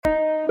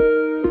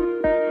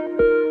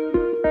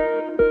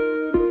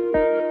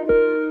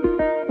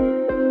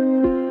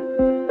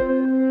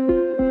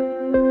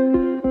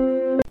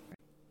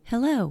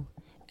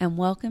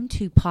welcome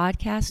to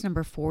podcast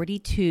number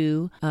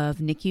 42 of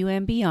NICU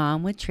and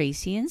Beyond with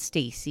Tracy and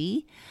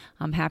Stacy.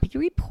 I'm happy to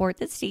report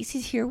that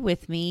Stacy's here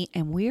with me,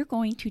 and we're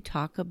going to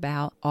talk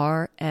about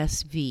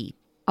RSV.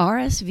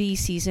 RSV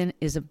season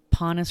is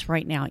upon us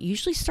right now. It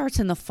usually starts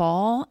in the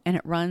fall and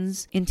it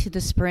runs into the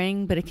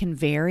spring, but it can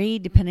vary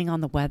depending on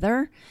the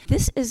weather.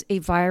 This is a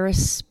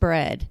virus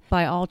spread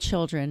by all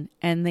children,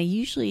 and they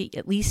usually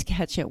at least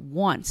catch it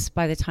once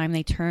by the time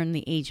they turn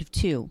the age of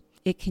 2.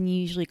 It can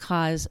usually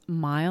cause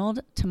mild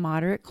to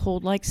moderate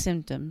cold-like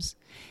symptoms.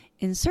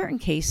 In certain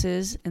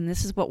cases, and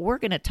this is what we're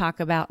going to talk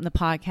about in the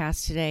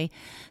podcast today,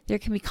 there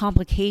can be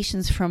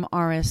complications from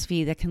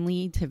RSV that can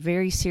lead to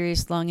very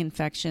serious lung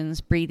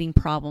infections, breathing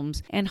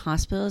problems, and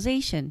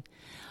hospitalization.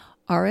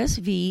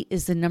 RSV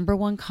is the number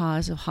one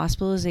cause of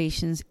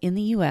hospitalizations in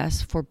the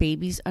U.S. for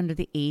babies under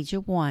the age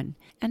of 1.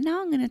 And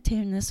now I'm going to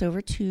turn this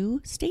over to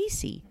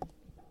Stacy.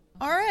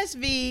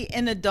 RSV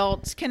in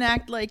adults can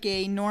act like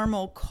a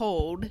normal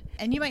cold,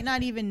 and you might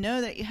not even know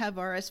that you have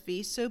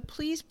RSV. So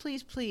please,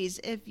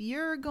 if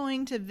you're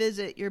going to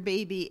visit your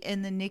baby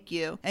in the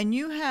NICU and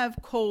you have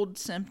cold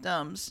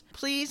symptoms,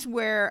 please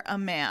wear a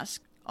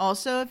mask.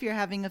 Also, if you're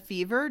having a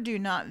fever, do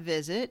not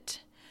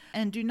visit.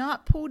 And do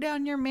not pull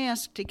down your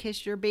mask to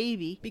kiss your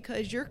baby,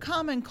 because your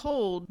common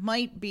cold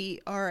might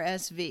be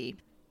RSV.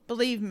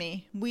 Believe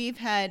me, we've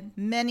had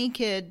many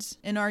kids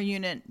in our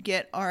unit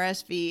get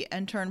RSV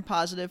and turn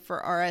positive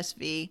for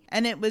RSV,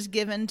 and it was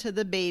given to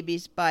the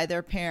babies by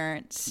their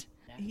parents.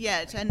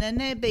 Yes, and then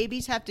the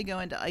babies have to go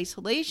into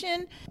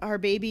isolation. Our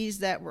babies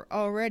that were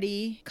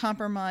already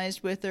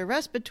compromised with their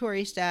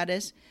respiratory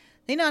status,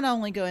 they not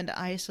only go into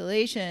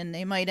isolation,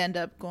 they might end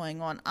up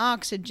going on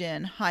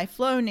oxygen, high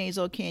flow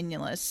nasal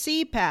cannula,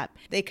 CPAP.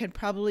 They could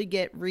probably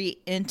get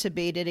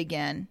re-intubated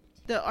again.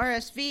 The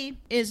RSV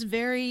is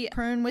very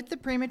prone with the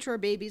premature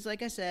babies,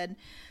 like I said.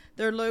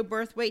 Their low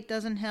birth weight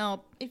doesn't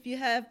help. If you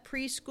have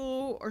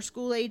preschool or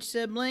school-age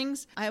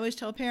siblings, I always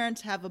tell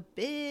parents have a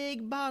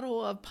big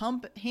bottle of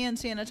pump hand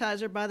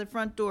sanitizer by the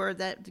front door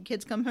that the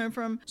kids come home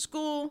from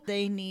school.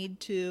 They need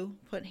to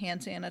put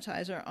hand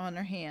sanitizer on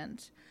their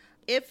hands.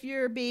 If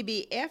your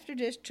baby after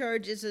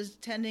discharge is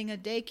attending a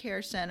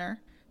daycare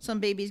center, some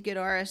babies get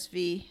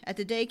RSV at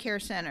the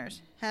daycare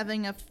centers.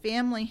 Having a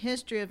family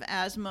history of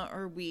asthma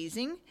or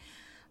wheezing,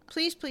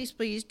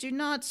 please do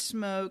not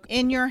smoke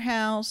in your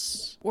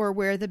house or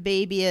where the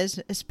baby is,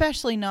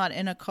 especially not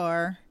in a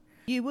car.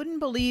 You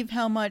wouldn't believe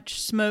how much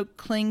smoke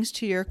clings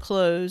to your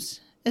clothes,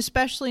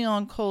 especially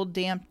on cold,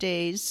 damp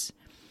days.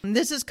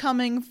 This is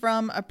coming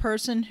from a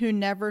person who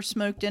never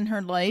smoked in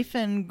her life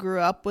and grew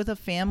up with a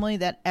family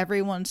that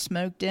everyone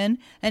smoked in.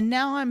 And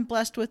now I'm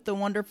blessed with the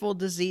wonderful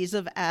disease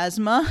of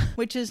asthma,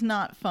 which is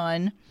not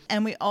fun.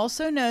 And we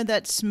also know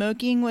that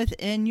smoking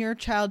within your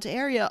child's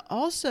area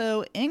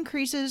also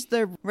increases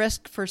the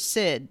risk for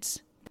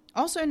SIDS.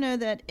 Also know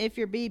that if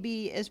your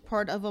baby is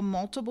part of a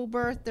multiple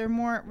birth, they're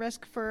more at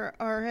risk for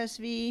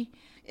RSV.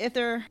 If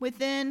they're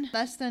within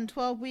less than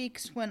 12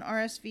 weeks when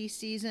RSV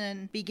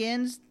season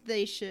begins,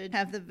 they should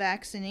have the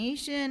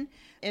vaccination.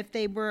 If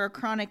they were a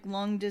chronic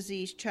lung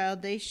disease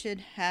child, they should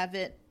have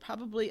it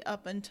probably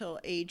up until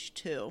age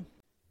 2.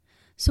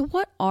 So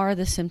what are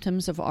the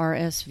symptoms of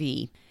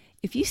RSV?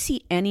 If you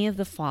see any of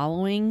the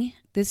following,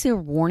 these are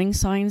warning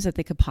signs that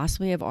they could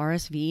possibly have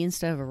RSV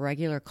instead of a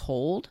regular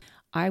cold.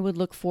 I would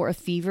look for a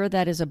fever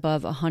that is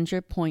above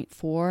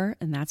 100.4,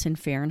 and that's in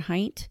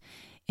Fahrenheit,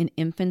 in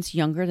infants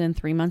younger than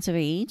 3 months of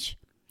age.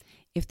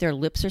 If their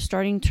lips are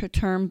starting to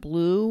turn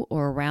blue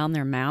or around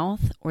their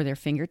mouth or their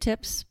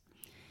fingertips.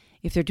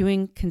 If they're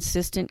doing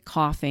consistent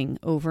coughing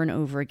over and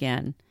over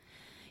again.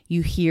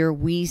 You hear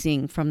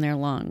wheezing from their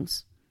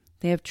lungs.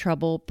 They have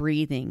trouble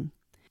breathing.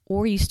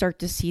 Or you start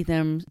to see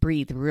them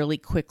breathe really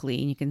quickly,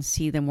 and you can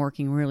see them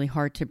working really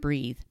hard to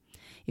breathe.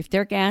 If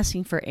they're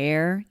gasping for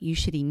air, you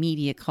should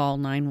immediately call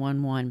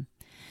 911.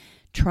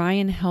 Try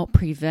and help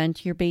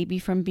prevent your baby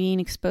from being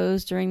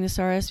exposed during this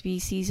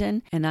RSV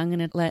season, and I'm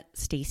going to let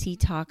Stacy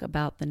talk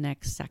about the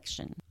next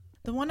section.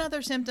 The one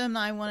other symptom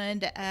I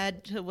wanted to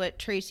add to what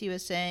Tracy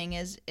was saying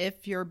is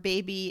if your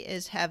baby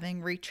is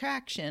having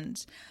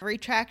retractions.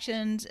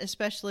 Retractions,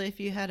 especially if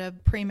you had a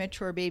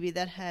premature baby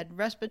that had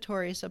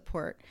respiratory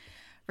support.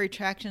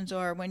 Retractions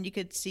are when you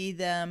could see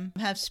them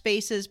have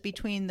spaces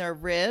between their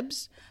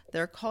ribs.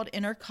 They're called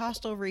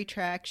intercostal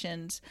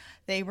retractions.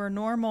 They were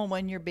normal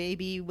when your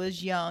baby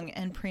was young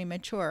and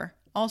premature.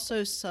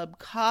 Also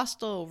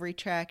subcostal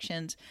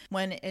retractions,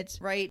 when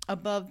it's right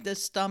above the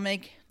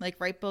stomach, like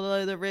right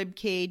below the rib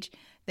cage,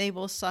 they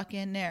will suck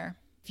in there.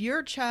 If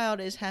your child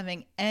is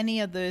having any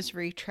of those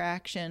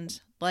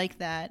retractions like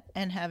that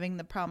and having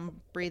the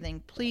problem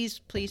breathing, please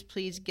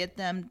get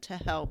them to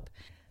help.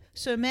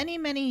 So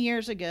many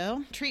years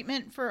ago,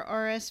 treatment for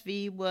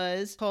RSV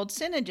was called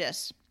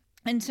Synagis.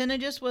 And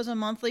Synagis was a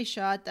monthly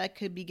shot that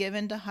could be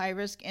given to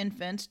high-risk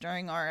infants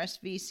during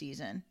RSV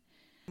season.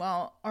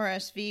 While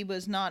RSV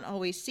was not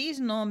always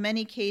seasonal,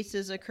 many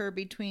cases occur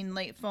between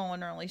late fall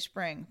and early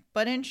spring.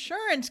 But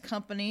insurance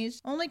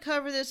companies only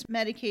cover this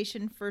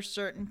medication for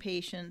certain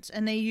patients,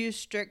 and they use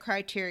strict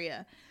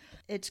criteria.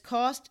 Its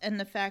cost and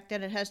the fact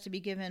that it has to be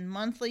given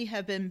monthly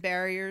have been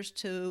barriers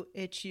to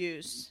its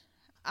use.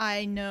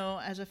 I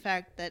know as a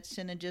fact that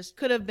Synagis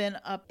could have been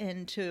up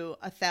into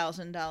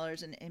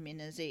 $1,000 in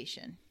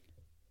immunization.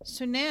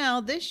 So now,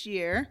 this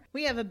year,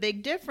 we have a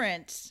big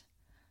difference.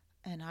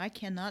 And I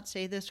cannot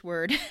say this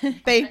word.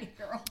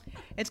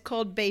 It's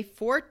called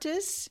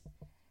Beyfortus.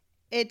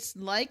 It's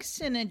like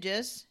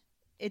Synagis.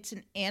 It's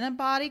an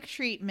antibiotic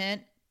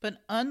treatment,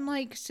 but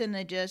unlike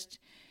Synagis,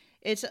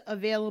 it's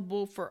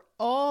available for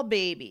all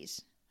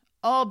babies.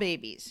 All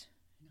babies.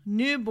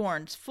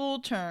 Newborns, full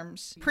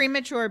terms,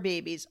 premature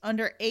babies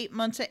under 8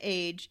 months of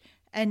age,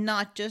 and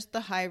not just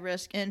the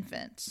high-risk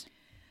infants.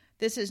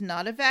 This is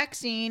not a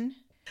vaccine.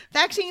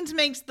 Vaccines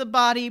makes the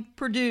body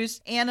produce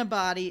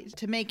antibodies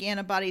to make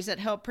antibodies that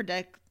help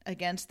protect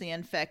against the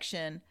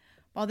infection,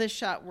 while this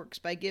shot works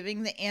by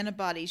giving the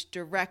antibodies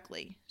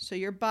directly. So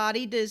your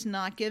body does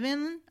not give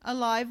in a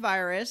live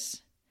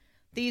virus.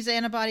 These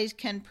antibodies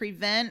can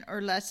prevent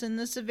or lessen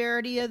the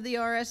severity of the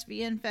RSV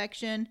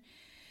infection.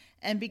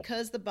 And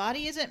because the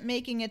body isn't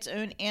making its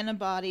own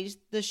antibodies,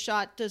 the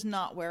shot does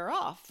not wear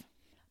off.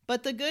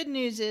 But the good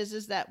news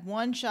is that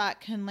one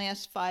shot can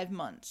last 5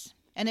 months.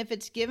 And if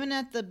it's given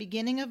at the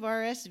beginning of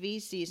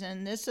RSV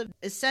season, this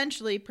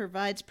essentially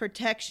provides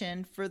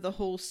protection for the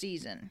whole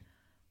season.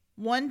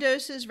 1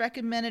 dose is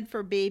recommended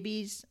for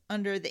babies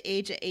under the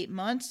age of 8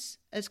 months,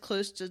 as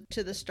close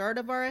to the start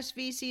of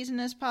RSV season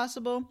as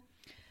possible.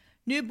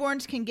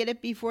 Newborns can get it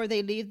before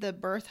they leave the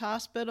birth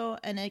hospital,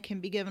 and it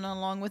can be given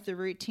along with the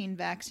routine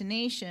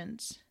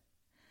vaccinations.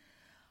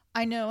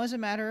 I know, as a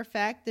matter of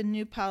fact, the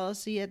new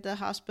policy at the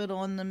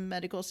hospital and the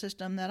medical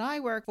system that I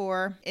work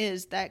for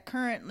is that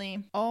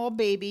currently all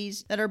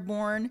babies that are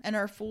born and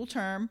are full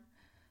term,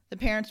 the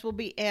parents will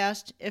be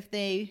asked if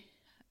they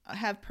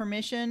have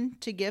permission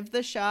to give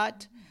the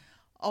shot.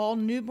 All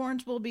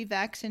newborns will be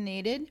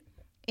vaccinated,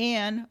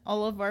 and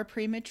all of our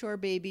premature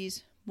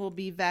babies will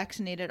be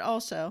vaccinated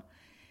also.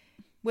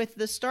 With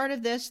the start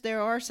of this,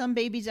 there are some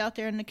babies out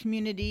there in the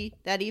community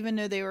that even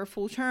though they were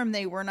full term,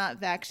 they were not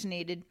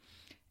vaccinated.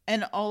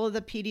 And all of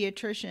the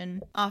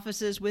pediatrician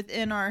offices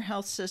within our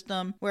health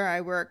system where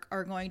I work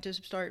are going to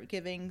start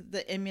giving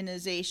the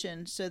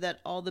immunization so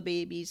that all the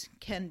babies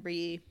can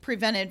be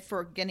prevented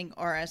for getting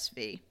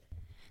RSV.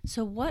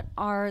 So what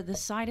are the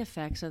side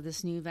effects of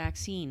this new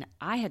vaccine?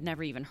 I had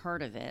never even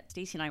heard of it.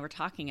 Stacy and I were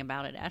talking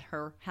about it at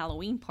her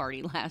Halloween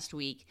party last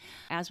week.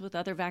 As with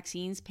other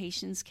vaccines,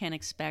 patients can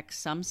expect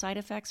some side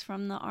effects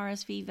from the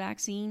RSV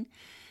vaccine.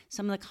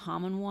 Some of the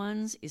common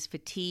ones is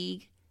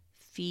fatigue,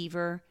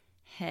 fever,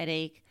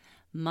 headache,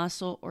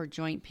 muscle or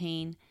joint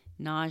pain,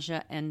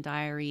 nausea, and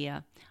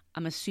diarrhea.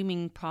 I'm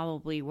assuming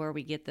probably where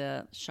we get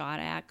the shot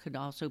at could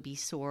also be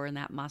sore in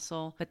that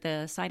muscle, but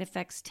the side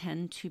effects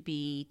tend to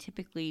be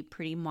typically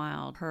pretty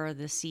mild per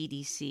the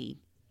CDC.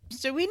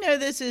 So we know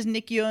this is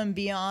NICU and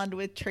Beyond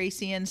with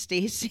Tracy and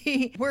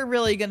Stacy. We're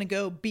really going to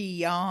go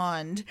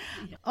beyond.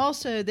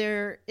 Also,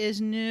 there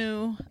is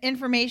new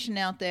information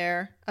out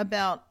there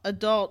about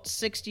adults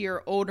 60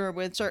 or older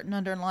with certain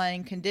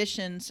underlying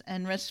conditions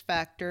and risk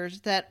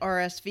factors that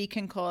RSV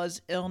can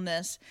cause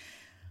illness.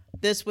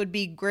 This would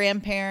be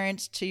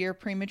grandparents to your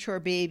premature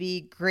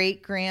baby,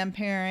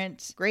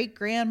 great-grandparents,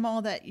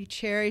 great-grandma that you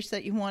cherish,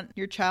 that you want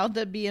your child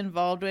to be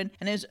involved with,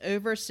 and is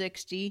over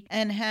 60,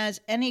 and has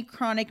any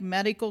chronic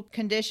medical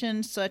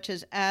conditions such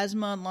as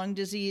asthma, lung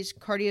disease,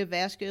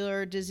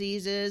 cardiovascular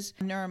diseases,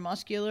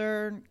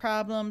 neuromuscular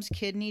problems,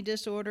 kidney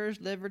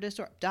disorders, liver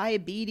disorder,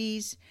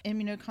 diabetes,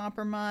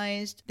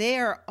 immunocompromised. They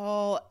are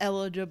all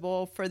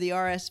eligible for the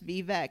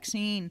RSV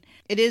vaccine.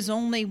 It is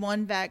only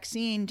one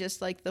vaccine,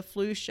 just like the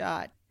flu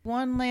shot.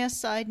 One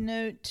last side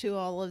note to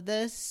all of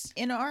this.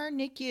 In our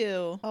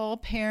NICU, all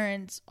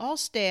parents, all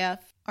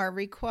staff are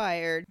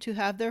required to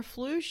have their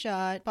flu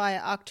shot by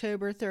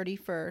October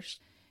 31st.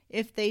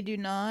 If they do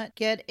not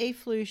get a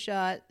flu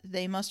shot,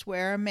 they must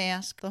wear a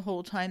mask the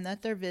whole time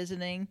that they're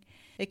visiting.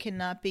 It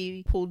cannot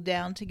be pulled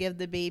down to give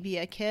the baby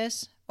a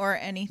kiss or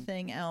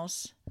anything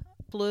else.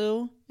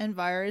 Flu and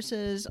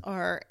viruses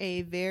are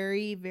a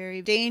very,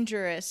 very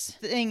dangerous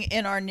thing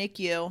in our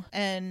NICU,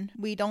 and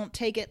we don't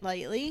take it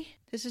lightly.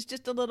 This is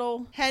just a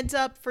little heads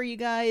up for you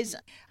guys.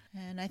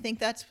 And I think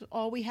that's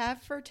all we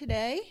have for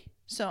today.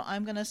 So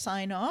I'm going to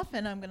sign off,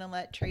 and I'm going to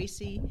let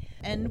Tracy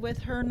end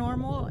with her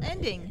normal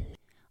ending.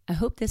 I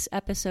hope this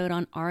episode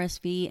on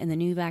RSV and the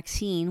new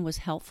vaccine was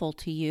helpful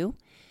to you.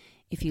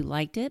 If you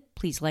liked it,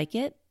 please like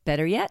it.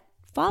 Better yet,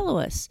 follow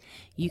us.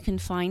 You can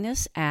find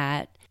us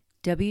at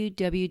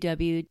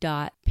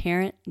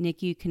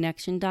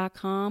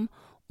www.parentnicuconnection.com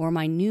or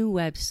my new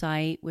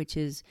website, which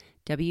is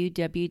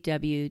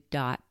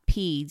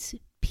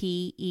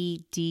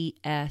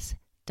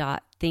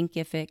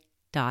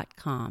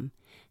www.peds.thinkific.com.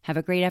 Have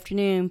a great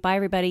afternoon. Bye,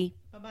 everybody.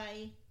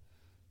 Bye-bye.